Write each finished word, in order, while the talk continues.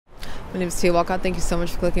My name is Tia Walcott. Thank you so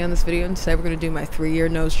much for clicking on this video. And today we're going to do my 3-year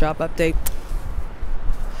nose job update.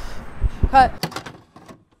 Cut.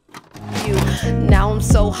 Now I'm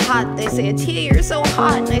so hot. They say, Tia, you're so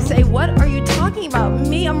hot. And I say, what are you talking about?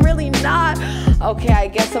 Me, I'm really not. Okay, I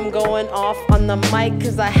guess I'm going off on the mic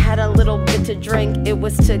because I had a little bit to drink. It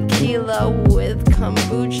was tequila with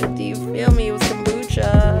kombucha. Do you feel me? It was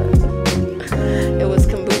kombucha. It was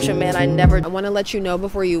kombucha, man. I want to let you know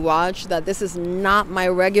before you watch that this is not my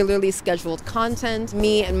regularly scheduled content.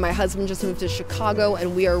 Me and my husband just moved to Chicago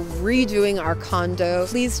and we are redoing our condo.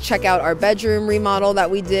 Please check out our bedroom remodel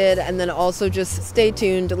that we did, and then also just stay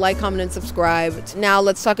tuned, like, comment, and subscribe. Now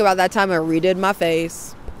let's talk about that time I redid my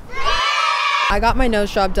face. I got my nose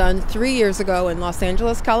job done 3 years ago in Los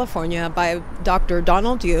Angeles, California by Dr.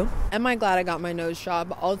 Donald Yu. Am I glad I got my nose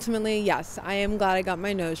job? Ultimately, yes, I am glad I got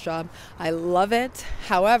my nose job. I love it.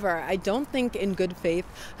 However, I don't think in good faith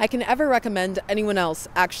I can ever recommend anyone else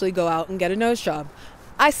actually go out and get a nose job.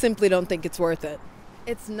 I simply don't think it's worth it.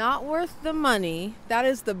 It's not worth the money. That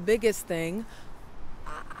is the biggest thing.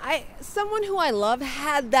 Someone who I love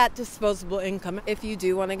had that disposable income. If you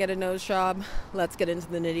do want to get a nose job, let's get into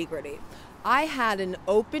the nitty-gritty. I had an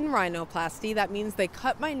open rhinoplasty. That means they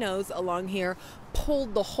cut my nose along here,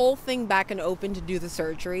 pulled the whole thing back and open to do the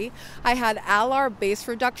surgery. I had alar base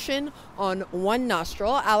reduction on one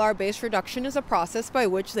nostril. Alar base reduction is a process by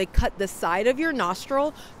which they cut the side of your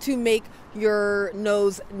nostril to make your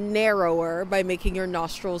nose narrower by making your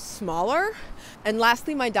nostrils smaller. And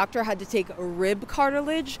lastly, my doctor had to take rib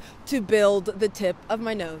cartilage to build the tip of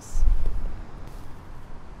my nose.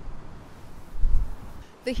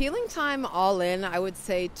 The healing time all in, I would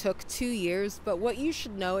say, took 2 years, but what you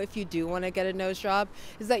should know if you do want to get a nose job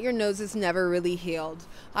is that your nose is never really healed.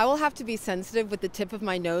 I will have to be sensitive with the tip of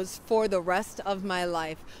my nose for the rest of my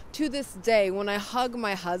life. To this day, when I hug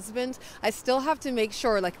my husband, I still have to make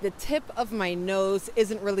sure like the tip of my nose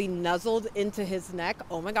isn't really nuzzled into his neck.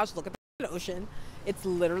 Oh my gosh, look at the ocean. It's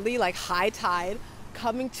literally like high tide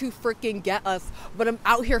coming to freaking get us, but I'm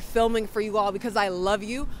out here filming for you all because I love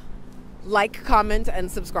you. Like, comment,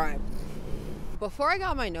 and subscribe. Before I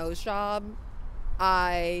got my nose job,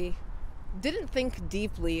 I didn't think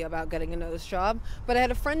deeply about getting a nose job, but I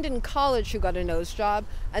had a friend in college who got a nose job,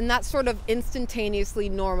 and that sort of instantaneously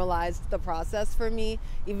normalized the process for me,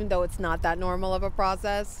 even though it's not that normal of a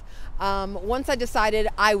process. Once I decided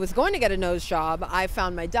I was going to get a nose job, I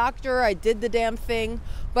found my doctor, I did the damn thing,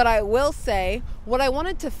 but I will say what I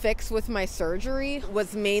wanted to fix with my surgery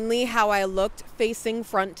was mainly how I looked facing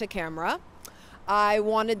front to camera. I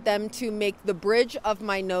wanted them to make the bridge of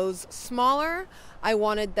my nose smaller. I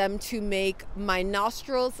wanted them to make my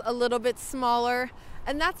nostrils a little bit smaller,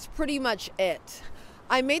 and that's pretty much it.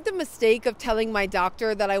 I made the mistake of telling my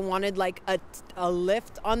doctor that I wanted like a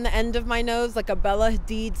lift on the end of my nose, like a Bella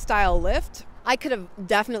Hadid style lift. I could have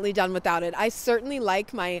definitely done without it. I certainly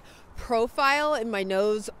like my profile in my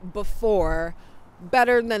nose before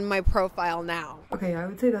better than my profile now. Okay, I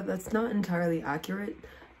would say that that's not entirely accurate.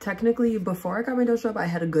 Technically, before I got my nose job, I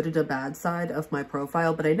had a good and a bad side of my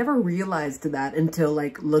profile, but I never realized that until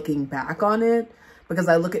like looking back on it, because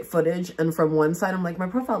I look at footage and from one side, I'm like, my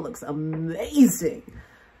profile looks amazing.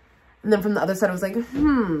 And then from the other side, I was like,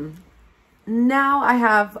 now I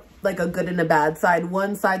have like a good and a bad side.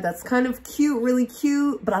 One side that's kind of cute, really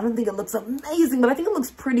cute, but I don't think it looks amazing, but I think it looks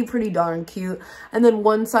pretty darn cute. And then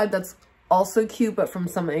one side that's also cute, but from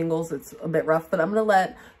some angles, it's a bit rough, but I'm gonna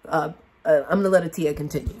let Tia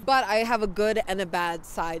continue. But I have a good and a bad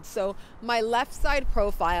side. So my left side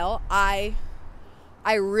profile, I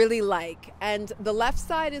really like. And the left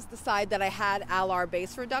side is the side that I had alar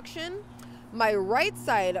base reduction. My right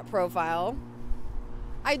side profile,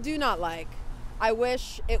 I do not like. I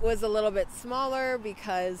wish it was a little bit smaller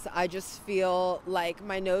because I just feel like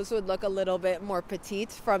my nose would look a little bit more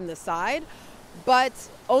petite from the side. But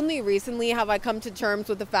only recently have I come to terms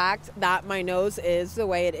with the fact that my nose is the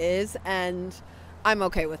way it is, and I'm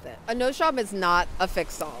okay with it. A nose job is not a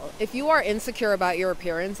fix-all. If you are insecure about your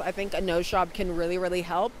appearance, I think a nose job can really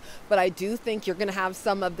help, but I do think you're gonna have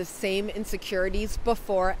some of the same insecurities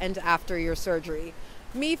before and after your surgery.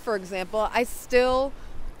 Me, for example, I still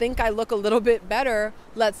think I look a little bit better,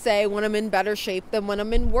 let's say, when I'm in better shape than when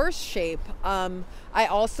I'm in worse shape. I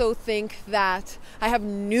also think that I have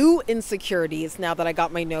new insecurities now that I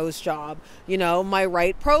got my nose job. You know, my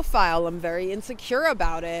right profile, I'm very insecure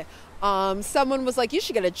about it. Someone was like, you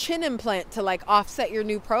should get a chin implant to like offset your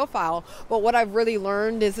new profile. But what I've really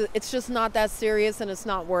learned is it's just not that serious and it's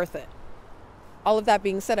not worth it. All of that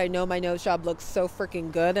being said, I know my nose job looks so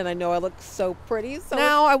freaking good and I know I look so pretty. So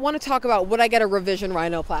now I want to talk about, would I get a revision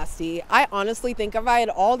rhinoplasty? I honestly think if I had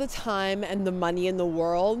all the time and the money in the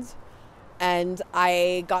world, and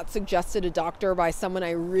I got suggested a doctor by someone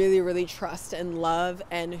I really, really trust and love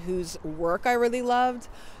and whose work I really loved,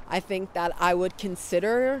 I think that I would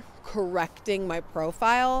consider correcting my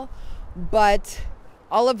profile. But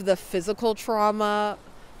all of the physical trauma,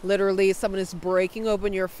 literally someone is breaking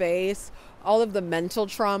open your face, all of the mental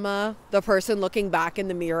trauma, the person looking back in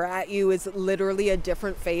the mirror at you is literally a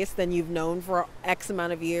different face than you've known for X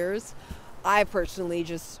amount of years. I personally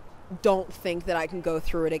just don't think that I can go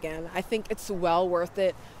through it again. I think it's well worth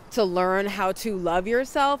it to learn how to love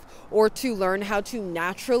yourself, or to learn how to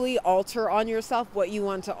naturally alter on yourself what you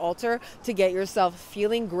want to alter to get yourself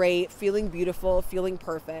feeling great, feeling beautiful, feeling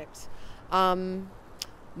perfect.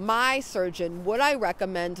 My surgeon, would I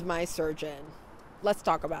recommend my surgeon? Let's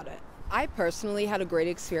talk about it. I personally had a great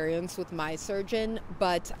experience with my surgeon,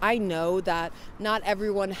 but I know that not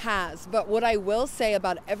everyone has. But what I will say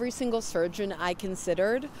about every single surgeon I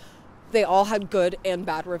considered, they all had good and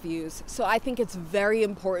bad reviews. So I think it's very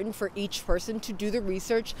important for each person to do the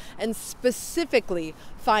research and specifically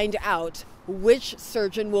find out which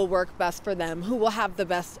surgeon will work best for them, who will have the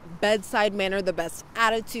best bedside manner, the best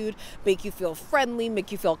attitude, make you feel friendly,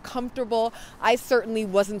 make you feel comfortable. I certainly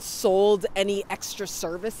wasn't sold any extra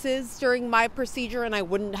services during my procedure, and I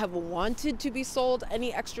wouldn't have wanted to be sold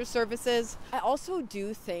any extra services. I also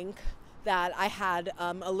do think that I had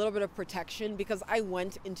a little bit of protection because I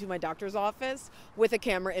went into my doctor's office with a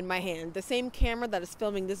camera in my hand. The same camera that is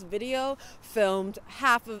filming this video filmed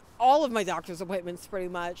half of all of my doctor's appointments pretty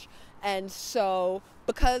much. And so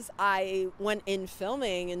because I went in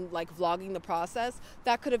filming and like vlogging the process,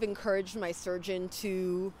 that could have encouraged my surgeon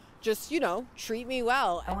to just, you know, treat me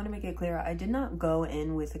well. I want to make it clear, I did not go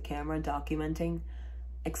in with a camera documenting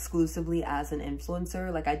exclusively as an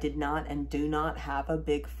influencer. Like, I did not and do not have a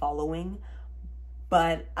big following,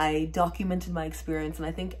 but I documented my experience, and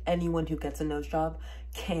I think anyone who gets a nose job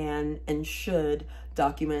can and should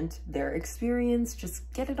document their experience.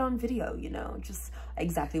 Just get it on video, you know, just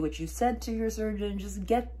exactly what you said to your surgeon, just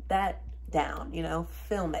get that down, you know,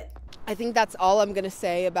 film it. I think that's all I'm going to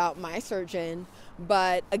say about my surgeon.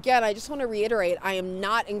 But again, I just want to reiterate, I am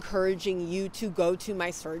not encouraging you to go to my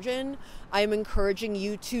surgeon. I am encouraging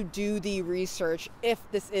you to do the research if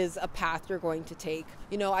this is a path you're going to take.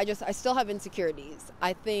 You know, I still have insecurities.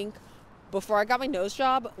 I think before I got my nose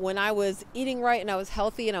job, when I was eating right and I was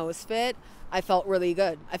healthy and I was fit, I felt really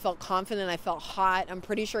good. I felt confident. I felt hot. I'm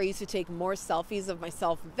pretty sure I used to take more selfies of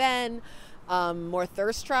myself then. More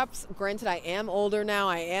thirst traps. Granted, I am older now,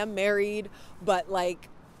 I am married, but like,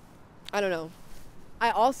 I don't know. I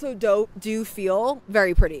also do feel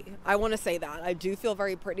very pretty. I want to say that. I do feel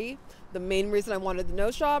very pretty. The main reason I wanted the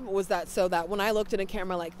nose job was that so that when I looked in a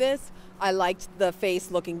camera like this, I liked the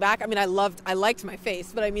face looking back. I mean, I liked my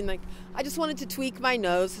face, but I mean, like, I just wanted to tweak my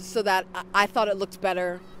nose so that I thought it looked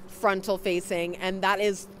better frontal facing, and that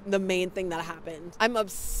is the main thing that happened. I'm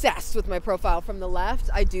obsessed with my profile from the left.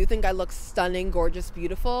 I do think I look stunning, gorgeous,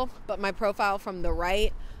 beautiful, but my profile from the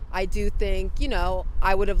right, I do think, you know,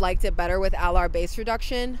 I would have liked it better with Alar base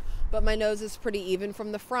reduction, but my nose is pretty even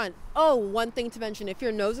from the front. Oh, one thing to mention, if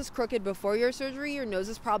your nose is crooked before your surgery, your nose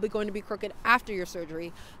is probably going to be crooked after your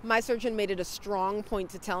surgery. My surgeon made it a strong point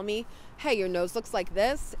to tell me, hey, your nose looks like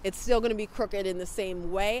this. It's still going to be crooked in the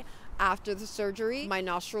same way after the surgery. My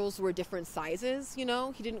nostrils were different sizes, you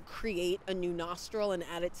know. He didn't create a new nostril and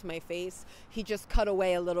add it to my face. He just cut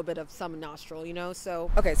away a little bit of some nostril, you know. So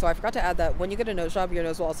okay, so I forgot to add that when you get a nose job, your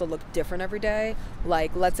nose will also look different every day.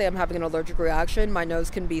 Like, let's say I'm having an allergic reaction, my nose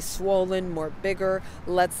can be swollen, more bigger.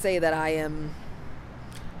 Let's say that I am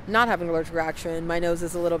not having an allergic reaction, my nose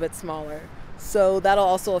is a little bit smaller. So that'll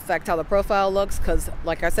also affect how the profile looks, because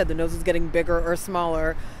like I said, the nose is getting bigger or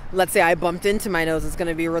smaller. Let's say I bumped into my nose, it's going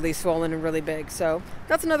to be really swollen and really big. So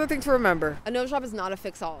that's another thing to remember. A nose job is not a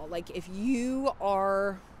fix-all. Like, if you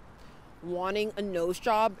are wanting a nose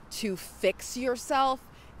job to fix yourself,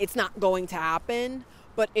 it's not going to happen.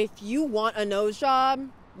 But if you want a nose job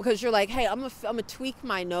because you're like, hey, I'm gonna tweak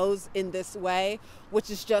my nose in this way, which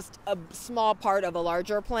is just a small part of a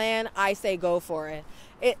larger plan, I say go for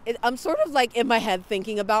it. I'm sort of like in my head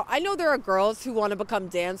thinking about, I know there are girls who want to become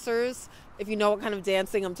dancers. If you know what kind of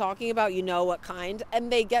dancing I'm talking about, you know what kind.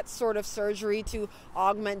 And they get sort of surgery to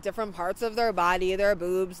augment different parts of their body, their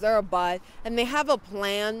boobs, their butt. And they have a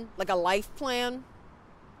plan, like a life plan.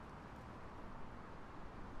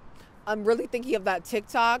 I'm really thinking of that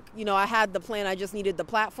TikTok. You know, I had the plan, I just needed the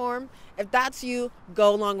platform. If that's you,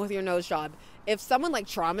 go along with your nose job. If someone like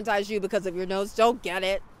traumatized you because of your nose, don't get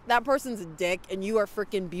it. That person's a dick and you are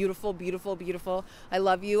freaking beautiful, beautiful, beautiful. I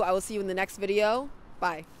love you. I will see you in the next video.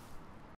 Bye.